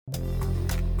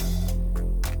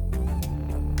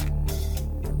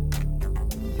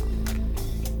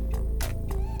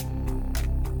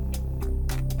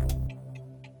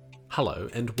Hello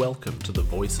and welcome to the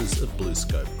Voices of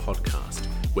BlueScope podcast,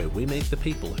 where we meet the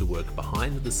people who work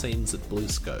behind the scenes at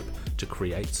BlueScope to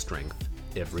create strength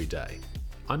every day.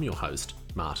 I'm your host,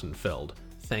 Martin Feld.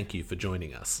 Thank you for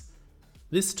joining us.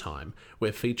 This time,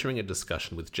 we're featuring a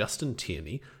discussion with Justin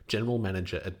Tierney, General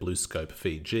Manager at BlueScope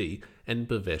Fiji, and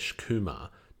Bhavesh Kumar,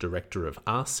 Director of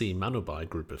RC Manubai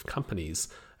Group of Companies,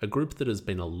 a group that has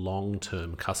been a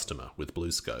long-term customer with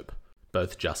BlueScope.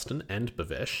 Both Justin and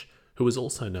Bhavesh, who is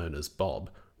also known as Bob,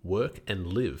 work and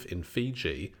live in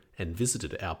Fiji and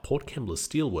visited our Port Kembla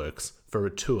Steelworks for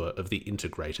a tour of the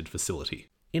integrated facility.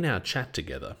 In our chat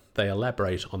together, they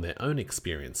elaborate on their own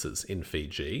experiences in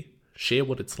Fiji, share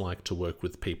what it's like to work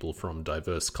with people from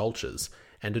diverse cultures,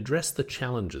 and address the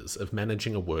challenges of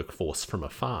managing a workforce from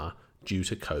afar due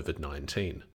to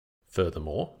COVID-19.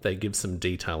 Furthermore, they give some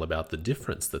detail about the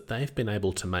difference that they've been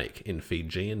able to make in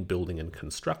Fijian building and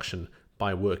construction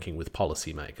by working with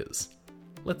policymakers.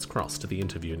 Let's cross to the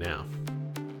interview now.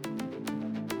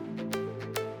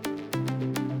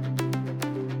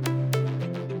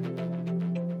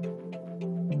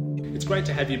 It's great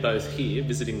to have you both here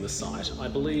visiting the site. I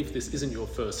believe this isn't your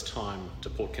first time to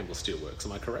Port Kembla Steelworks,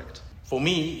 am I correct? For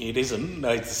me, it isn't.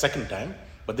 It's the second time,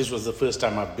 but this was the first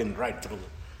time I've been right through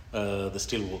the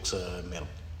Steelworks mill.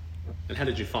 And how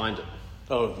did you find it?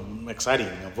 Oh, exciting.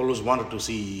 I've always wanted to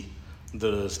see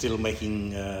the steel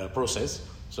making process.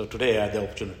 So today I had the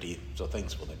opportunity. So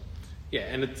thanks for that. Yeah,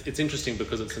 and it's interesting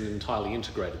because it's an entirely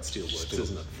integrated steelworks,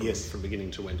 isn't it? Yes. From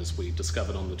beginning to end, as we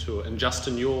discovered on the tour. And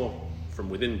Justin, you're from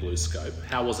within BlueScope.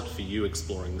 How was it for you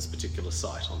exploring this particular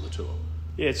site on the tour?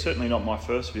 Yeah, it's certainly not my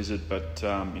first visit, but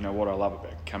what I love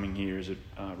about coming here is it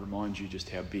reminds you just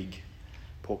how big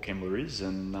Port Kembla is,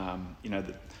 and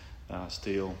that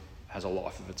steel has a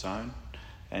life of its own,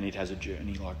 and it has a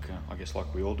journey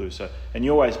like we all do. So, and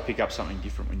you always pick up something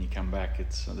different when you come back.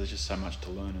 There's just so much to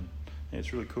learn, and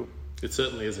it's really cool. It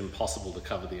certainly is impossible to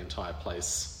cover the entire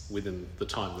place within the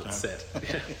time that's set.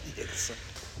 Yeah. Yes.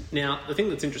 Now, the thing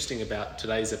that's interesting about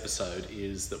today's episode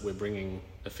is that we're bringing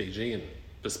a Fijian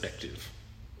perspective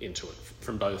into it,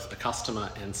 from both a customer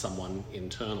and someone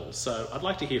internal. So I'd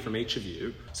like to hear from each of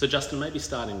you. So Justin, maybe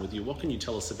starting with you, what can you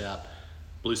tell us about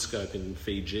BlueScope in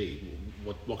Fiji?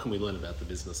 What can we learn about the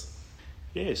business?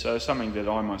 Yeah, so something that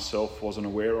I myself wasn't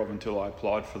aware of until I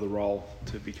applied for the role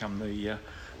to become the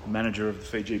manager of the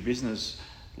Fiji business.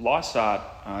 Lysart,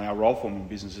 our roll forming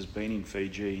business, has been in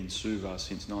Fiji, in Suva,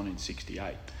 since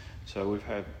 1968. So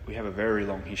we have a very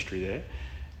long history there.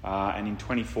 And in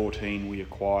 2014, we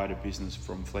acquired a business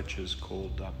from Fletcher's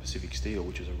called Pacific Steel,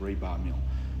 which is a rebar mill.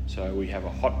 So we have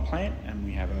a hot plant and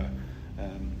we have a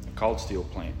cold steel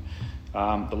plant.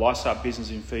 The Lysart business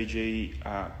in Fiji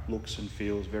looks and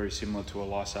feels very similar to a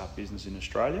Lysart business in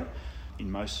Australia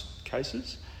in most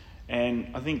cases.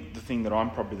 And I think the thing that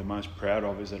I'm probably the most proud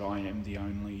of is that I am the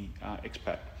only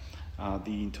expat.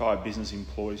 The entire business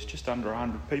employs just under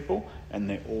 100 people, and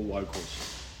they're all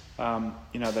locals.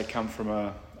 They come from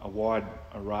a wide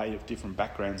array of different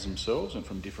backgrounds themselves and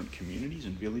from different communities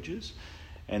and villages,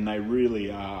 and they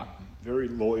really are very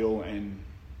loyal and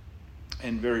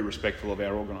very respectful of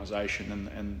our organisation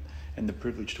and the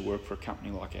privilege to work for a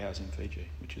company like ours in Fiji,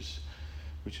 which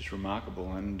is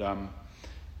remarkable. And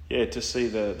to see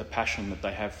the passion that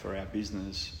they have for our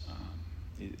business,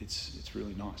 it's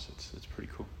really nice. It's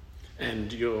pretty cool.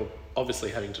 And you're obviously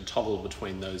having to toggle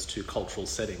between those two cultural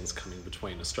settings coming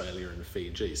between Australia and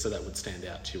Fiji, so that would stand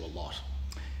out to you a lot.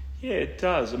 Yeah, it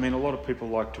does. I mean, a lot of people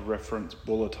like to reference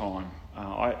bulla time.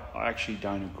 I actually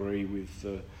don't agree with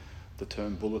the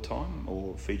term bulla time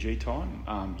or Fiji time.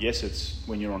 Yes, it's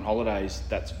when you're on holidays,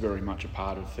 that's very much a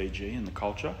part of Fiji and the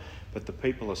culture, but the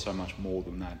people are so much more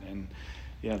than that. And,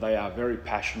 they are very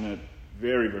passionate,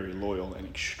 very, very loyal and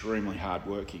extremely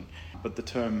hardworking. But the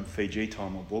term Fiji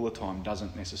time or bulla time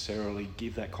doesn't necessarily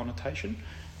give that connotation.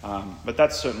 But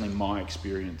that's certainly my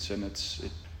experience, and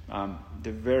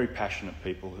they're very passionate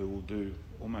people who will do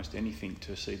almost anything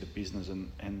to see the business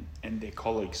and their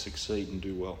colleagues succeed and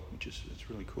do well, it's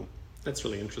really cool. That's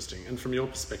really interesting. And from your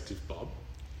perspective, Bob,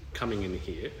 coming in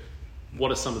here,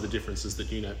 what are some of the differences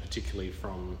that you know particularly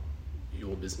from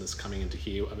your business coming into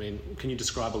here? I mean, can you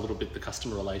describe a little bit the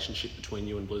customer relationship between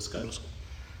you and BlueScope?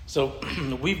 So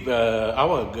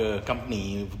our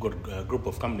company, we've got a group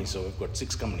of companies, so we've got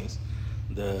 6 companies.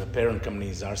 The parent company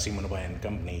is RC Manubai and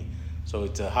Company. So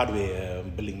it's a hardware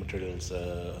building materials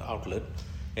outlet.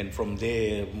 And from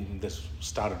there, this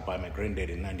started by my granddad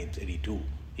in 1982.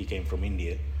 He came from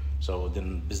India. So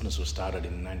then business was started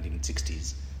in the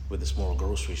 1960s with a small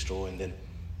grocery store, and then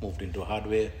moved into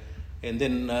hardware. And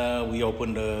then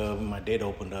my dad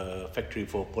opened a factory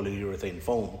for polyurethane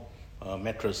foam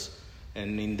mattress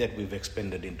and in that we've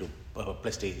expanded into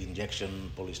plastic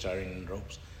injection, polystyrene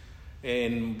ropes,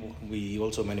 and we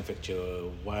also manufacture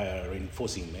wire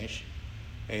reinforcing mesh.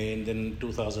 And then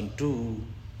 2002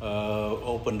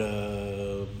 opened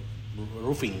a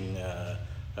roofing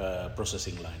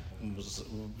processing line. I was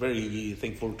very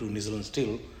thankful to New Zealand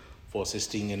Steel for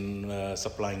assisting and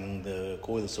supplying the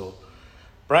coil. So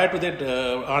prior to that,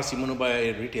 RC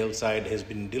Monobuy retail side has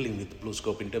been dealing with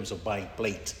BlueScope in terms of buying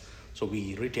plates. So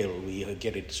we retail, we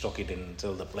get it, stock it, and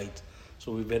sell the plate.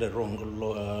 So we've had a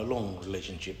long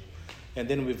relationship. And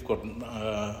then we've got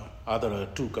other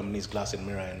two companies, Glass and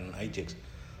Mirror and Ajax.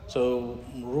 So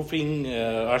roofing,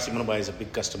 RC Monobuy is a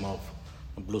big customer of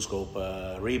BlueScope,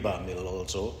 rebar mill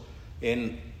also.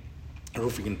 And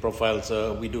roofing and profiles,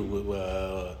 we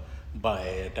do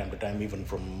buy time to time, even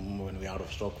from when we're out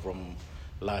of stock from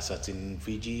Lysats in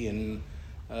Fiji. And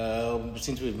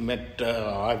since we've met,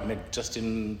 I've met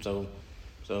Justin, so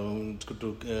it's good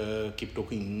to keep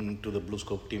talking to the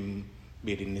BlueScope team,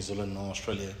 be it in New Zealand or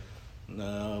Australia,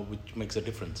 which makes a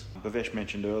difference. Bhavesh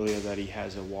mentioned earlier that he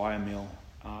has a wire mill,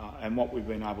 and what we've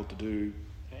been able to do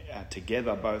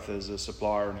together, both as a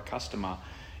supplier and a customer,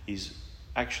 is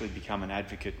actually become an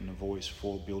advocate and a voice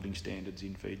for building standards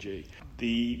in Fiji.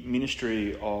 The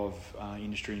Ministry of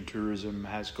Industry and Tourism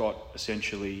has got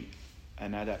essentially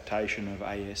an adaptation of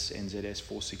AS NZS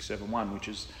 4671, which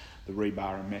is the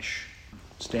rebar and mesh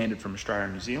standard from Australia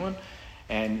and New Zealand,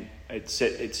 and it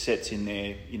sets in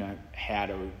there, how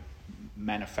to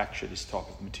manufacture this type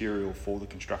of material for the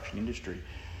construction industry.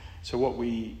 So what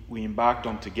we embarked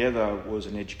on together was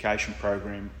an education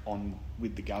program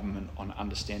with the government on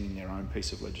understanding their own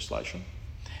piece of legislation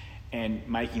and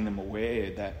making them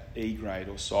aware that E-grade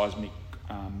or seismic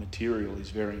material is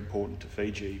very important to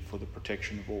Fiji for the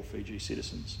protection of all Fiji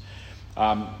citizens.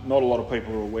 Not a lot of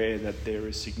people are aware that there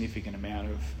is significant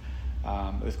amount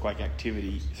of earthquake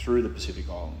activity through the Pacific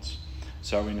Islands.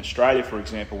 So in Australia, for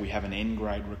example, we have an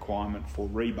N-grade requirement for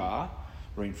rebar,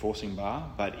 reinforcing bar,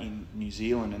 but in New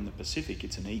Zealand and the Pacific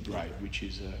it's an E-grade, which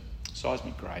is a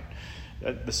seismic grade.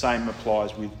 The same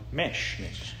applies with mesh.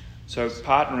 So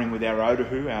partnering with our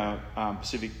Otahu, our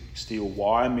Pacific Steel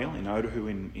wire mill in Otahu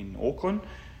in Auckland,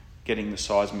 getting the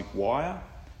seismic wire,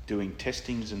 doing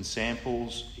testings and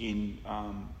samples in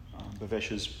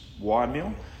Bhavesh's wire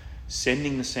mill,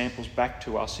 sending the samples back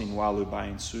to us in Walu Bay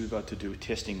and Suva to do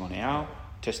testing on our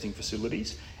testing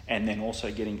facilities, and then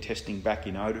also getting testing back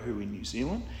in Otahu in New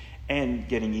Zealand, and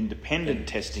getting independent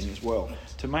testing as well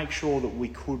to make sure that we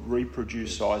could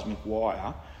reproduce seismic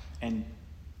wire and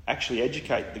actually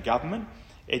educate the government,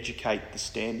 educate the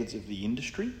standards of the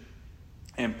industry,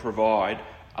 and provide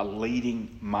a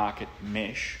leading market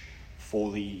mesh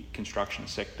for the construction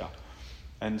sector.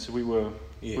 And so we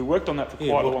worked on that for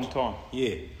quite a long time.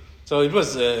 Yeah. So it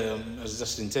was, as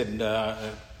Justin said,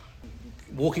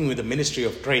 working with the Ministry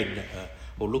of Trade,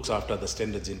 who looks after the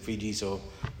standards in Fiji. So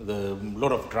a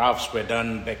lot of drafts were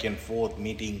done, back and forth,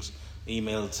 meetings,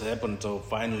 emails happened. So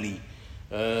finally,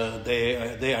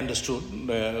 they understood.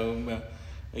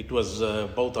 It was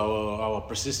both our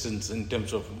persistence in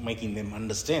terms of making them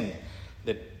understand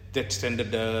that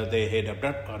standard they had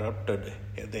adopted.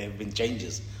 There have been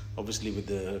changes. Obviously, with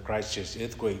the Christchurch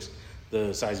earthquakes,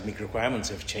 the seismic requirements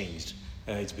have changed.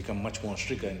 It's become much more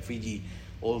stricter. In Fiji,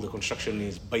 all the construction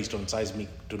is based on seismic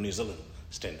to New Zealand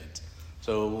standards.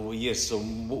 So yes,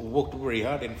 worked very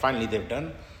hard, and finally they've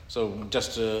done. So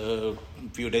just a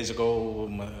few days ago,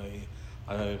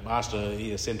 I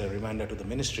sent a reminder to the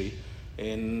ministry,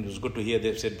 and it was good to hear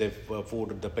they've said they've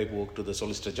forwarded the paperwork to the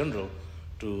Solicitor General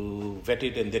to vet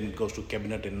it, and then it goes to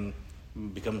Cabinet and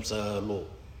becomes law.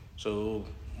 So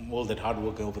all that hard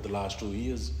work over the last 2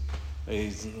 years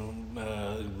is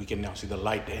we can now see the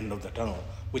light end of the tunnel,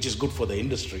 which is good for the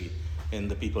industry and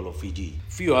the people of Fiji.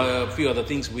 Few other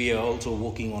things we are also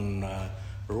working on.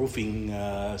 Roofing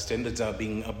standards are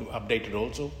being updated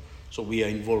also, so we are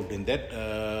involved in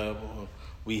that.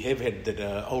 We have had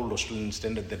that old Australian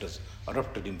standard that is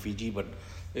adopted in Fiji, but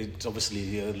it's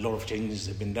obviously a lot of changes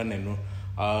have been done, and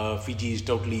Fiji is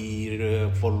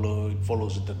totally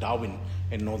follows the Darwin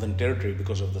and Northern Territory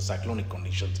because of the cyclonic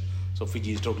conditions. So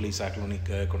Fiji is totally cyclonic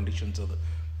conditions.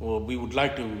 So we would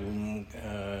like to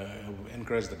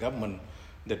encourage the government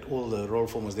that all the roll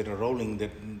formers that are rolling,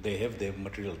 that they have their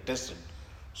material tested.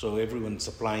 So everyone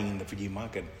supplying in the Fiji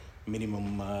market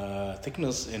minimum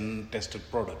thickness and tested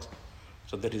products.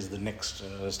 So that is the next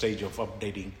stage of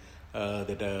updating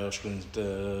that Australian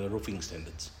roofing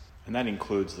standards. And that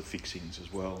includes the fixings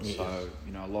as well. Yes. So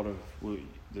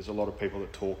there's a lot of people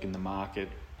that talk in the market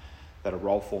that are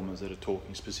roll formers that are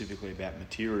talking specifically about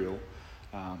material,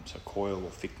 so coil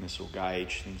or thickness or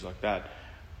gauge, things like that.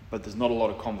 but there's not a lot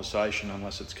of conversation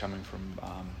unless it's coming from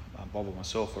Bob or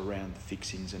myself around the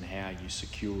fixings and how you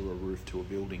secure a roof to a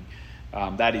building.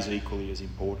 That is equally as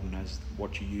important as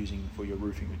what you're using for your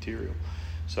roofing material.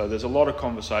 So there's a lot of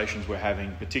conversations we're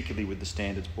having, particularly with the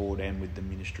Standards Board and with the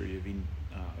Ministry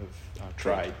of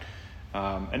Trade.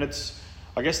 And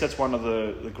I guess that's one of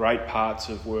the great parts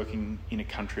of working in a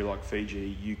country like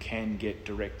Fiji. You can get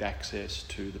direct access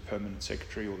to the Permanent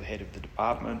Secretary or the head of the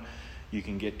department. You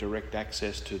can get direct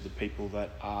access to the people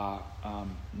that are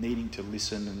needing to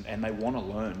listen and they want to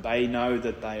learn. They know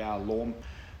that they are law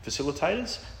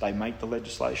facilitators. They make the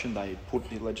legislation, they put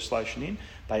the legislation in.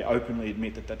 They openly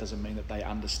admit that doesn't mean that they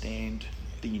understand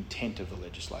the intent of the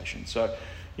legislation. So,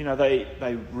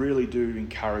 they really do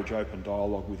encourage open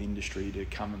dialogue with industry to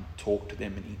come and talk to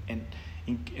them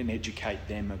and educate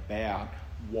them about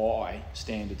why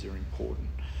standards are important.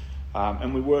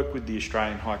 And we work with the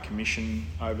Australian High Commission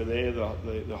over there,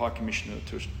 the High Commissioner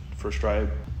for Australia,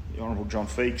 the Honourable John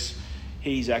Feeks.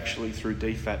 He's actually, through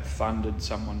DFAT, funded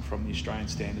someone from the Australian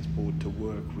Standards Board to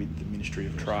work with the Ministry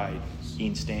of Trade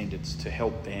in standards to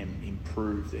help them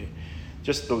improve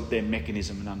their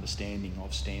mechanism and understanding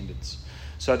of standards.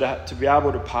 So to be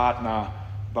able to partner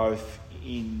both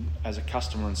as a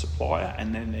customer and supplier,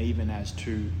 and then even as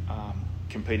two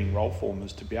competing role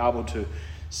formers, to be able to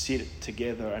sit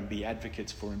together and be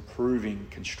advocates for improving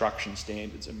construction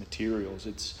standards and materials.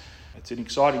 It's an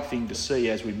exciting thing to see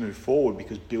as we move forward,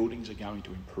 because buildings are going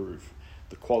to improve.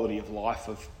 The quality of life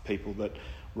of people that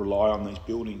rely on these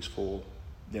buildings for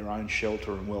their own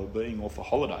shelter and well-being or for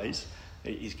holidays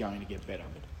is going to get better.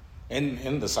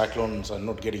 And the cyclones are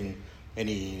not getting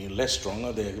any less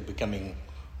stronger. They're becoming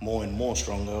more and more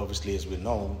stronger, obviously, as we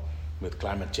know, with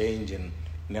climate change and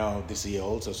now this year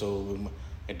also. So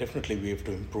definitely we have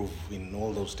to improve in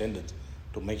all those standards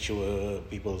to make sure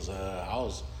people's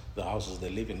the houses they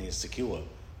live in, is secure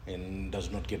and does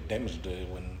not get damaged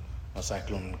when a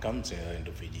cyclone comes here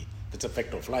into Fiji. It's a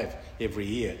fact of life. Every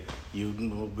year,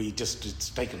 it's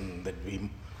taken that we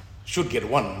should get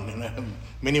one,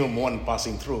 minimum one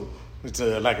passing through. It's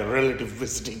like a relative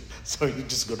visiting, so you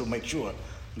just got to make sure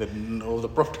that all the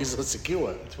properties are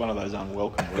secure. It's one of those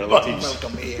unwelcome relatives.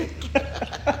 Welcome here.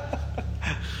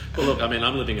 Well, look,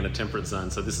 I'm living in a temperate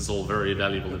zone, so this is all very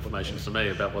valuable information for me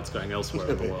about what's going elsewhere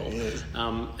in the world. Yes.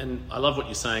 And I love what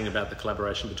you're saying about the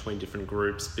collaboration between different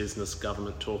groups, business,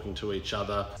 government, talking to each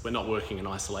other. We're not working in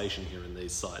isolation here in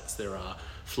these sites. There are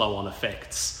flow-on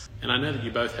effects. And I know that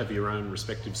you both have your own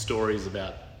respective stories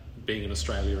about being in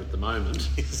Australia at the moment.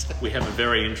 Yes. We have a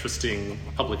very interesting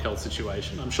public health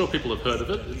situation. I'm sure people have heard of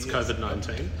it. It's yes.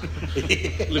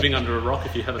 COVID-19. Living under a rock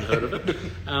if you haven't heard of it.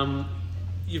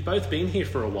 You've both been here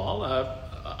for a while.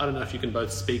 I don't know if you can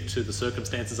both speak to the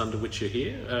circumstances under which you're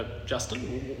here. Justin,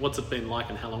 what's it been like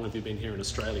and how long have you been here in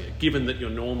Australia, given that you're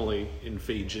normally in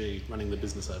Fiji running the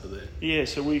business over there? Yeah,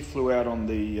 so we flew out on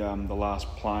the last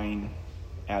plane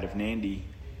out of Nandi,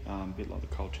 a bit like the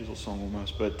Cold Chisel song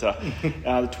almost, but the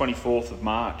 24th of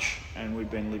March, and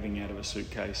we've been living out of a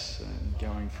suitcase and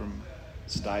going from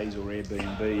stays or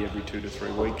Airbnb every 2 to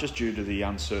 3 weeks, just due to the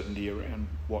uncertainty around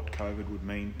what COVID would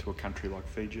mean to a country like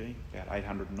Fiji. About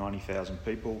 890,000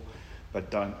 people, but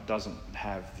doesn't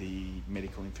have the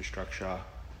medical infrastructure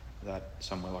that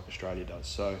somewhere like Australia does.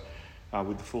 So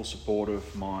with the full support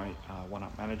of my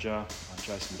one-up manager,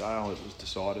 Jason Dale, it was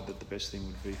decided that the best thing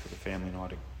would be for the family and I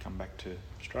to come back to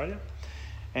Australia.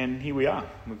 And here we are.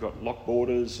 We've got locked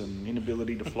borders and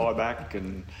inability to fly back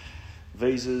and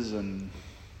visas and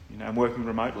I'm working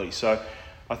remotely. So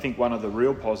I think one of the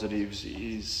real positives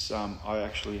is I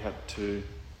actually had to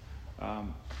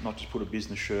not just put a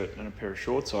business shirt and a pair of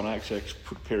shorts on, I actually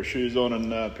put a pair of shoes on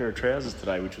and a pair of trousers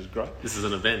today, which was great. This is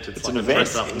an event. It's like an a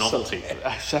dress-up novelty.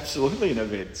 It's absolutely an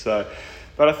event. So,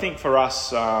 but I think for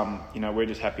us, we're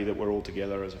just happy that we're all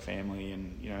together as a family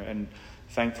and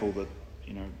thankful that,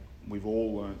 we've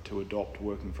all learnt to adopt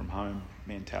working from home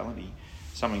mentality,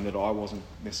 something that I wasn't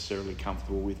necessarily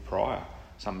comfortable with prior.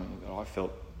 Something that I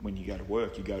felt when you go to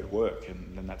work,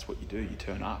 and that's what you do, you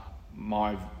turn up.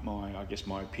 My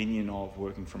opinion of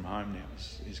working from home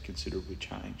now is considerably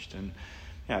changed, and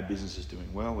our business is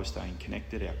doing well, we're staying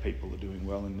connected, our people are doing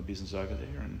well in the business over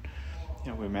there,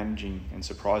 and we're managing, and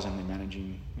surprisingly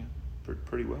managing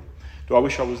pretty well. Do I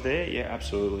wish I was there? Yeah,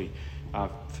 absolutely.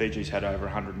 Fiji's had over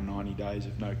 190 days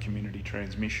of no community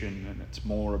transmission, and it's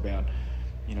more about,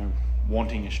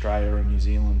 wanting Australia and New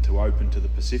Zealand to open to the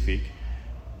Pacific.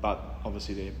 But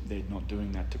obviously they're not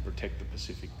doing that to protect the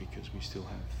Pacific because we still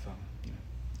have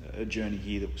a journey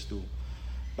here that we're still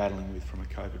battling with from a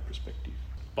COVID perspective.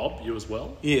 Bob, you as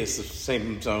well? Yes,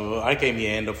 same. So I came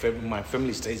here end of February. My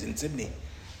family stays in Sydney.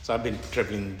 So I've been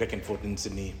traveling back and forth in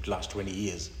Sydney the last 20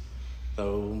 years.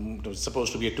 So it was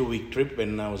supposed to be a 2-week trip,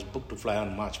 and I was booked to fly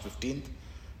on March 15th.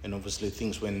 And obviously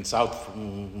things went south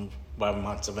by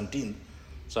March 17th.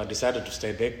 So I decided to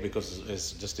stay back because,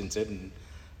 as Justin said,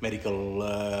 medical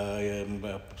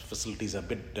facilities are a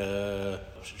bit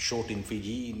short in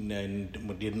Fiji, and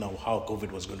didn't know how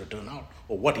COVID was going to turn out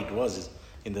or what it was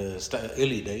in the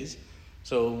early days.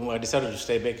 So I decided to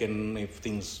stay back, and if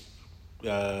things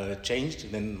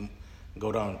changed, then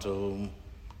go down. So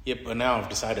now I've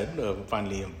decided,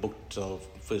 finally I'm booked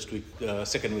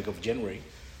second week of January.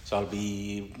 So I'll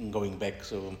be going back.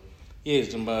 So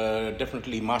yes,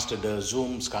 definitely mastered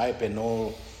Zoom, Skype, and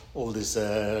all this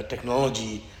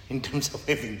technology in terms of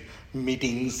having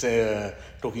meetings,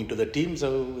 talking to the team.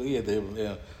 So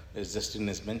as Justin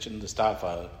has mentioned, the staff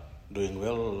are doing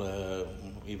well,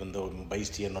 even though I'm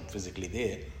based here, not physically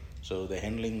there. So they're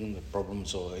handling the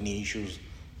problems or any issues.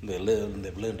 They've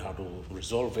learned how to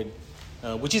resolve it,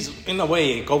 which is, in a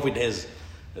way, COVID has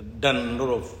done a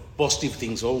lot of positive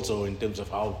things also in terms of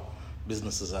how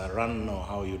businesses are run or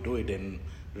how you do it, and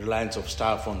reliance of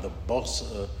staff on the boss.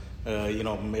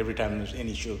 Every time there's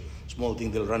any small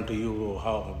thing, they'll run to you, or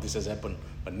how this has happened.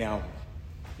 But now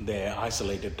they're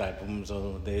isolated type,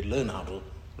 so they learn how to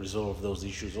resolve those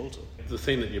issues also. The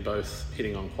theme that you're both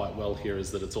hitting on quite well here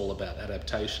is that it's all about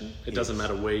adaptation. It doesn't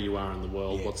matter where you are in the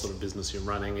world, what sort of business you're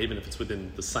running, even if it's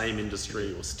within the same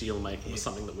industry or steel making or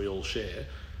something that we all share.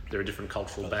 There are different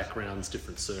cultural backgrounds,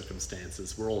 different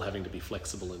circumstances. We're all having to be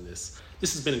flexible in this.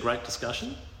 This has been a great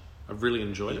discussion. I've really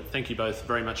enjoyed it. Thank you both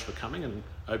very much for coming, and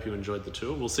I hope you enjoyed the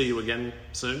tour. We'll see you again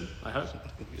soon, I hope.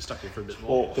 You're stuck here for a bit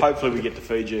more. Well, hopefully we get to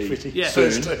Fiji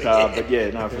soon. But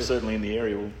if we're certainly in the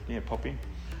area, we'll pop in.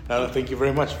 Thank you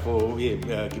very much for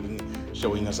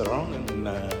showing us around, and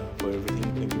for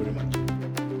everything. Thank you very much.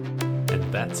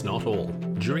 And that's not all.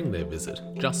 During their visit,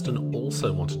 Justin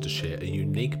also wanted to share a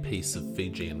unique piece of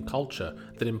Fijian culture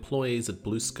that employees at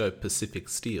BlueScope Pacific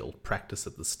Steel practice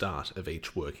at the start of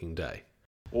each working day.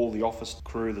 All the office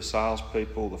crew, the sales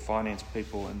people, the finance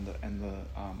people, and the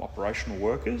operational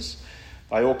workers,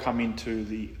 they all come into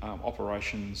the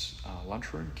operations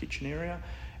lunchroom, kitchen area,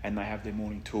 and they have their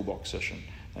morning toolbox session.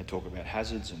 They talk about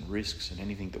hazards and risks and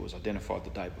anything that was identified the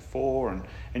day before,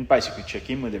 and basically check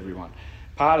in with everyone.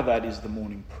 Part of that is the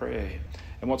morning prayer.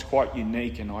 And what's quite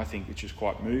unique, and I think which is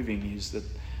quite moving, is that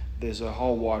there's a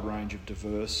whole wide range of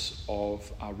diverse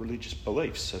of religious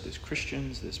beliefs. So there's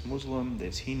Christians, there's Muslim,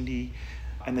 there's Hindi,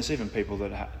 and there's even people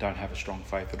that don't have a strong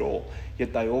faith at all.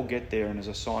 Yet they all get there, and as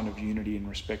a sign of unity and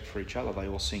respect for each other, they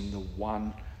all sing the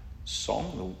one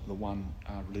song, the one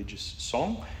religious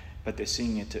song, but they're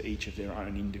singing it to each of their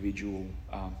own individual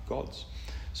gods.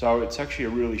 So it's actually a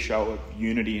really show of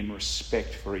unity and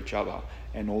respect for each other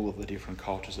and all of the different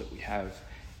cultures that we have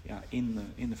in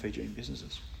the Fijian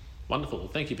businesses. Wonderful. Well,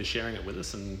 thank you for sharing it with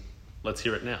us, and let's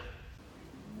hear it now.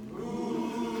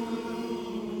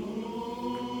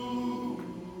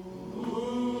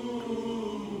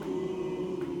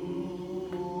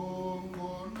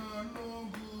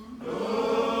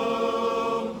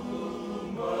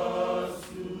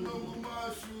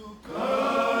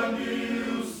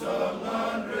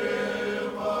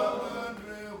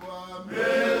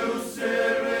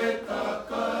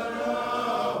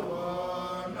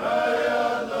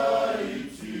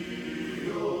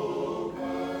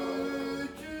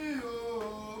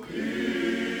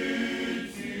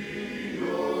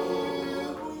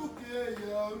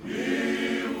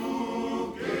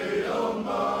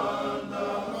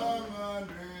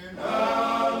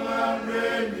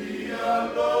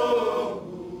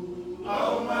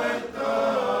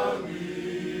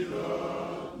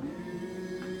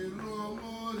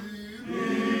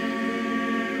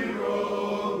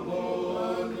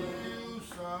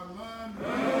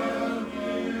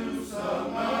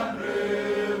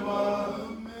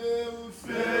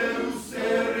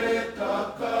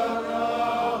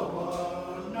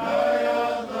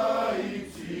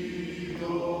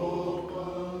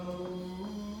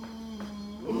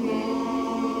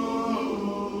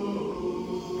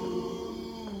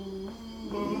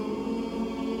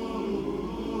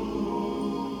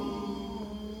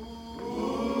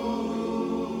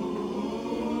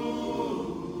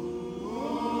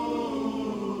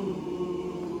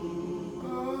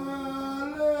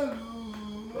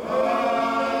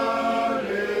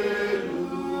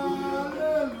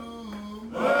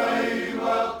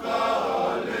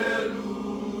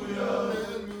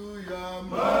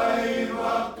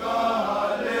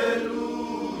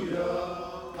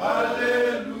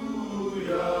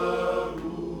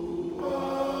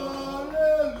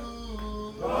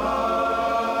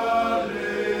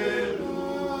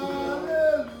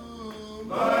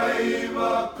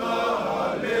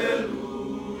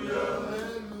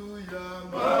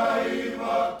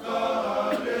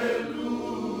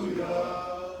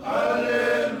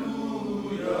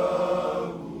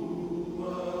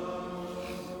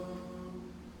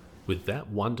 With that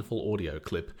wonderful audio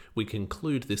clip, we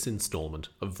conclude this instalment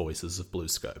of Voices of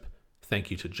BlueScope. Thank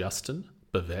you to Justin,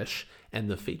 Bhavesh, and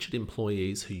the featured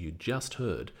employees who you just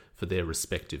heard for their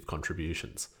respective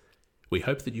contributions. We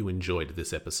hope that you enjoyed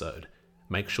this episode.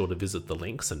 Make sure to visit the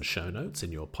links and show notes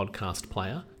in your podcast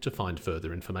player to find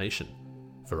further information.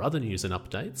 For other news and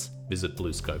updates, visit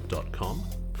bluescope.com,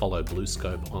 follow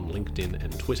BlueScope on LinkedIn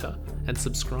and Twitter, and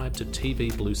subscribe to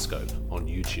TV BlueScope on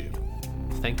YouTube.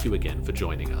 Thank you again for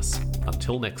joining us.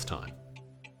 Until next time.